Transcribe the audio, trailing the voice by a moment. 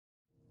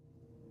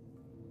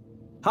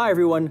Hi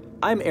everyone,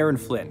 I'm Aaron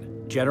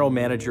Flynn, General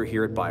Manager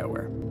here at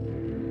BioWare.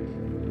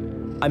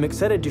 I'm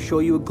excited to show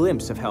you a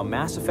glimpse of how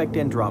Mass Effect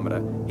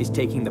Andromeda is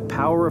taking the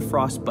power of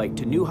Frostbite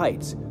to new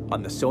heights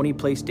on the Sony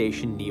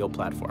PlayStation Neo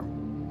platform.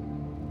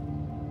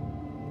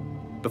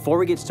 Before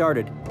we get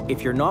started,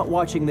 if you're not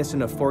watching this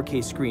in a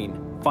 4K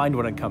screen, find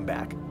one and come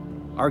back.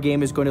 Our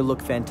game is going to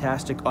look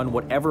fantastic on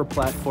whatever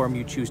platform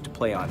you choose to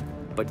play on,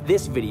 but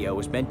this video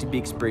is meant to be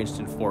experienced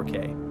in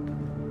 4K.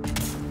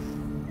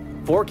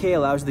 4K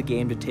allows the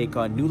game to take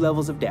on new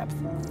levels of depth,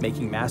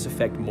 making Mass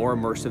Effect more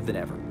immersive than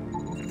ever.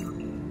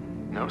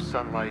 No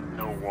sunlight,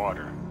 no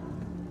water.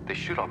 They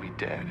should all be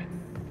dead.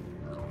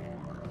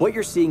 What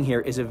you're seeing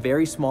here is a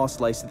very small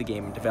slice of the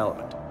game in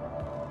development.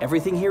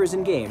 Everything here is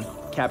in-game,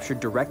 captured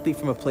directly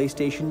from a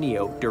PlayStation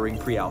Neo during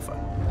pre-alpha.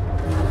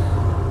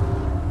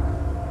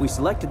 We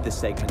selected this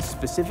segment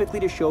specifically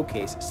to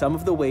showcase some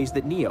of the ways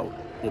that Neo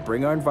will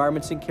bring our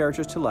environments and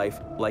characters to life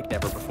like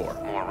never before.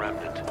 More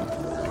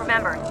Remnant.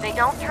 Remember, they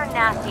don't turn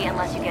nasty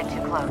unless you get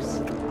too close.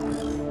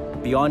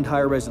 Beyond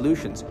higher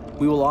resolutions,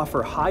 we will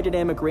offer high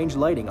dynamic range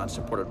lighting on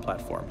supported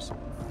platforms.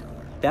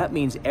 That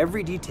means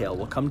every detail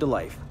will come to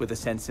life with a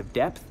sense of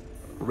depth,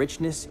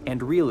 richness,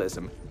 and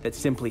realism that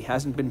simply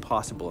hasn't been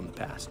possible in the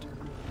past.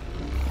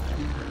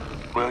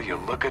 Will you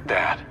look at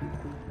that?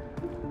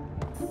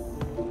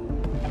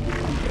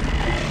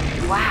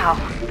 Wow,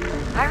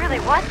 I really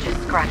was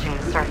just scratching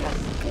the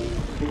surface.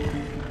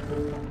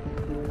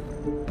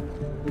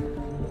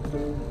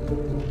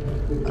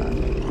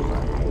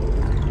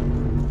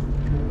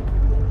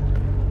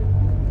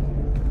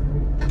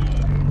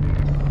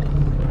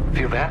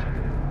 Feel that?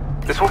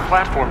 This whole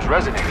platform's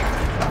resonating.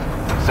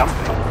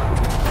 Something.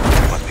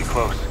 Must be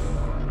close.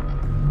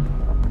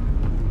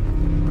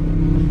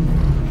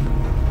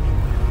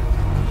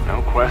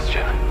 No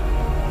question.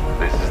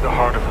 This is the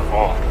heart of the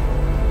vault.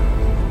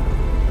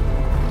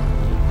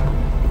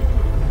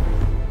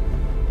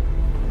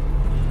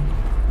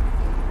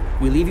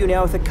 We leave you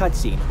now with a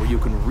cutscene where you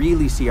can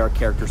really see our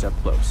characters up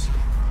close.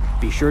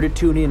 Be sure to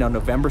tune in on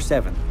November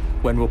 7th,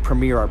 when we'll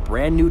premiere our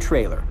brand new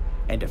trailer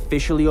and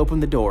officially open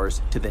the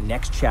doors to the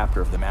next chapter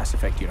of the Mass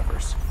Effect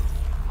universe.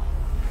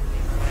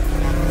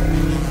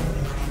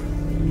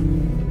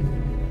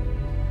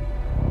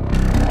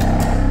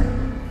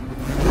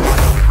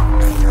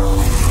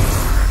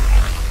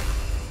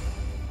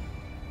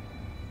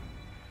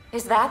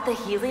 Is that the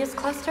Helios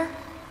cluster?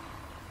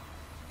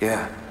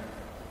 Yeah,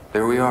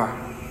 there we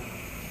are.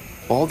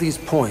 All these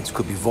points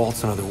could be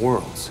vaults on other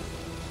worlds.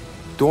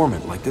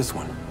 Dormant like this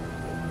one.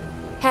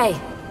 Hey,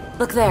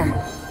 look there.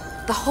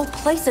 The whole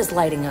place is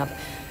lighting up.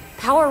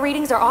 Power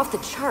readings are off the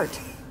chart.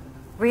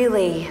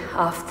 Really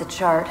off the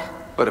chart.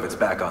 But if it's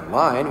back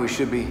online, we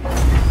should be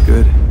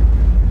good.